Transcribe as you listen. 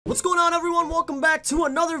What's going on, everyone? Welcome back to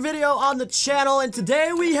another video on the channel, and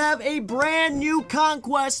today we have a brand new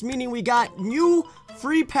conquest, meaning we got new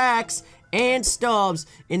free packs and stubs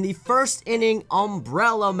in the first inning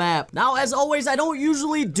umbrella map. Now, as always, I don't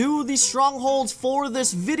usually do the strongholds for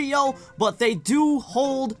this video, but they do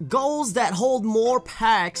hold goals that hold more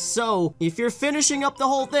packs. So if you're finishing up the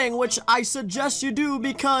whole thing, which I suggest you do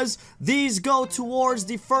because these go towards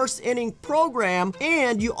the first inning program,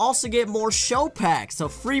 and you also get more show packs, so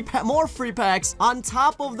more free packs on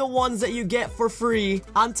top of the ones that you get for free,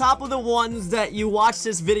 on top of the ones that you watch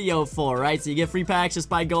this video for, right? So you get free packs just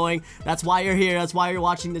by going. That's why you're here. That's why you're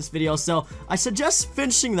watching this video. So I suggest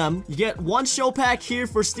finishing them. You get one show pack here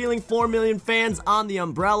for stealing 4 million fans on the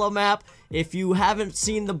umbrella map. If you haven't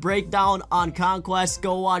seen the breakdown on Conquest,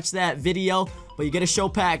 go watch that video. But you get a show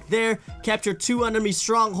pack there. Capture 2 enemy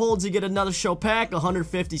strongholds, you get another show pack,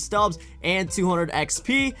 150 stubs and 200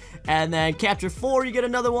 XP. And then capture 4, you get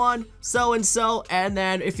another one, so and so. And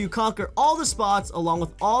then if you conquer all the spots along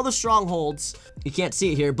with all the strongholds, you can't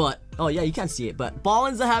see it here, but oh yeah, you can see it. But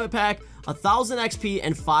Ballin's the habit pack, 1000 XP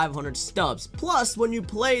and 500 stubs. Plus, when you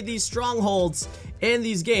play these strongholds in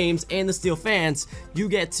these games and the Steel Fans, you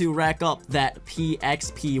get to rack up that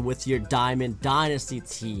PXP with your Diamond Dynasty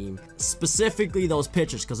team. Specifically those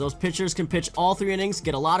pitchers, because those pitchers can pitch all 3 innings,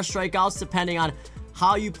 get a lot of strikeouts depending on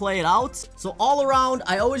how you play it out. So all around,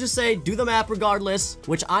 I always just say do the map regardless,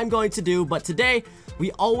 which I'm going to do. But today,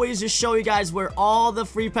 we always just show you guys where all the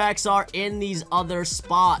free packs are in these other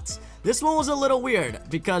spots. This one was a little weird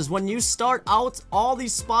because when you start out, all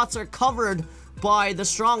these spots are covered by the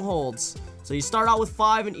strongholds. So you start out with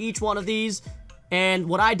 5 in each one of these, and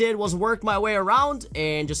what I did was work my way around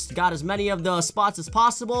and just got as many of the spots as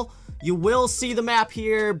possible. You will see the map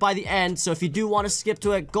here by the end, so if you do want to skip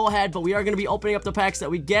to it, go ahead, but we are going to be opening up the packs that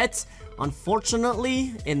we get.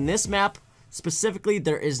 Unfortunately, in this map specifically,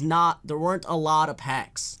 there weren't a lot of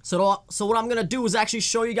packs. So what I'm gonna do is actually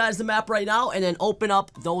show you guys the map right now and then open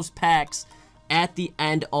up those packs at the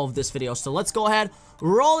end of this video. So let's go ahead,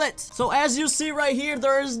 roll it. So as you see right here,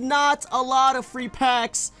 there is not a lot of free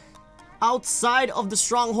packs outside of the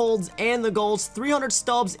strongholds and the goals. 300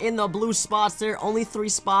 stubs in the blue spots there, only 3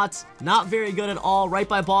 spots. Not very good at all. Right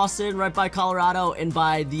by Boston, right by Colorado, and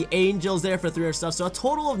by the Angels there for 300 stubs. So a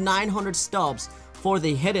total of 900 stubs for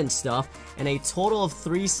the hidden stuff, and a total of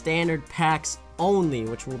 3 standard packs only,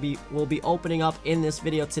 which we'll be opening up in this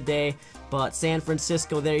video today. But San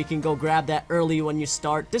Francisco there, you can go grab that early when you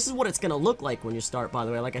start. This is what it's gonna look like when you start, by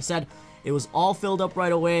the way. Like I said, it was all filled up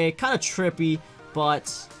right away, kind of trippy,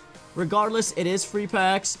 but regardless, it is free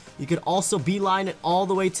packs. You could also beeline it all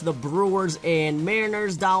the way to the Brewers and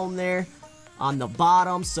Mariners down there on the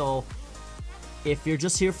bottom. So if you're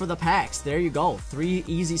just here for the packs, there you go. 3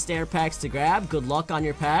 easy standard packs to grab. Good luck on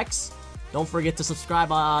your packs. Don't forget to subscribe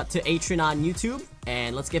to Atrin on YouTube.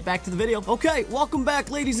 And let's get back to the video. Okay, welcome back,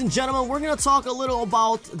 ladies and gentlemen. We're going to talk a little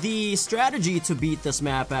about the strategy to beat this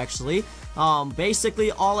map, actually.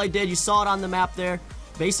 Basically, all I did, you saw it on the map there.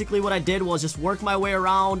 Basically, what I did was just work my way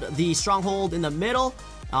around the stronghold in the middle.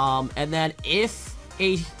 And then if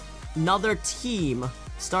another team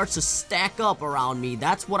starts to stack up around me,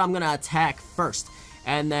 that's what I'm gonna attack first.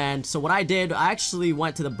 And then, so what I did, I actually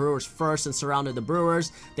went to the Brewers first and surrounded the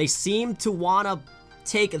Brewers. They seem to want to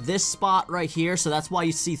take this spot right here, so that's why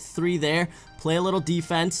you see 3 there. Play a little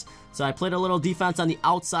defense. So I played a little defense on the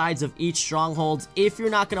outsides of each stronghold if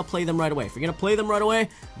you're not gonna play them right away. If you're gonna play them right away,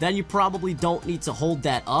 then you probably don't need to hold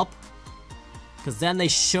that up, because then they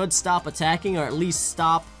should stop attacking, or at least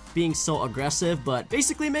stop being so aggressive. But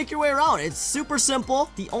basically, make your way around. It's super simple.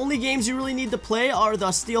 The only games you really need to play are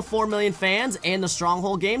the Steal 4 Million Fans and the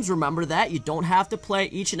Stronghold games. Remember that. You don't have to play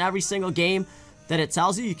each and every single game that it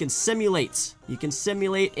tells you. You can simulate. You can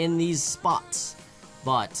simulate in these spots.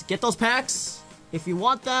 But get those packs if you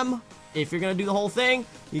want them. If you're gonna do the whole thing,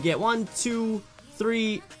 you get 1, 2,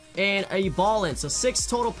 3, and a Ballin. So 6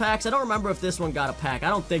 total packs. I don't remember if this one got a pack. I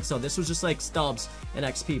don't think so. This was just like stubs and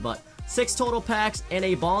XP, but 6 total packs and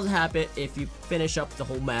a Ball's habit if you finish up the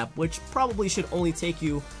whole map, which probably should only take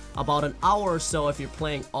you about an hour or so if you're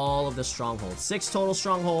playing all of the strongholds. 6 total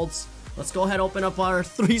strongholds. Let's go ahead and open up our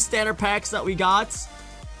 3 standard packs that we got.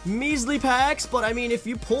 Measly packs, but I mean, if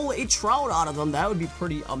you pull a Trout out of them, that would be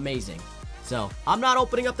pretty amazing. So I'm not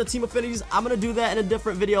opening up the team affinities. I'm gonna do that in a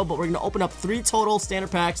different video, but we're gonna open up 3 total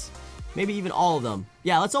standard packs, maybe even all of them.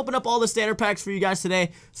 Yeah, let's open up all the standard packs for you guys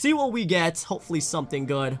today, see what we get. Hopefully something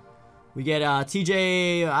good. We get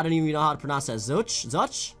TJ, I don't even know how to pronounce that.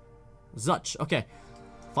 Zuch. Okay,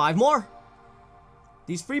 5 more.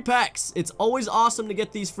 These free packs. It's always awesome to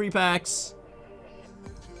get these free packs.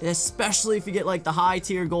 especially if you get like the high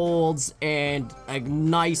tier golds and a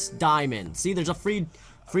nice diamond. See, there's a free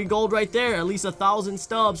gold right there. At least 1,000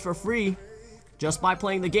 stubs for free just by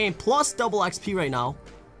playing the game, plus double XP right now.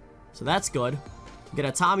 So that's good. Get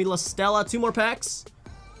a Tommy La Stella, 2 more packs.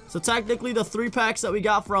 So technically the 3 packs that we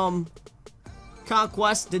got from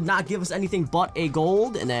Conquest did not give us anything but a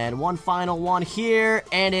gold. And then one final one here,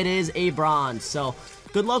 and it is a bronze. So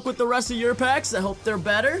good luck with the rest of your packs. I hope they're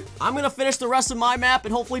better. I'm going to finish the rest of my map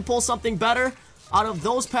and hopefully pull something better out of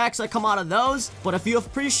those packs that come out of those. But if you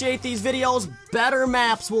appreciate these videos, better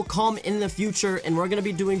maps will come in the future, and we're going to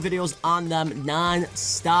be doing videos on them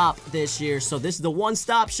non-stop this year. So this is the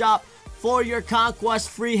one-stop shop for your Conquest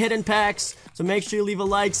free hidden packs. So make sure you leave a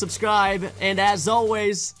like, subscribe, and as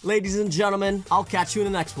always, ladies and gentlemen, I'll catch you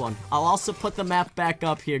in the next one. I'll also put the map back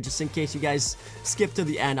up here just in case you guys skip to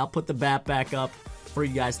the end. I'll put the map back up for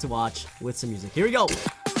you guys to watch with some music. Here we go.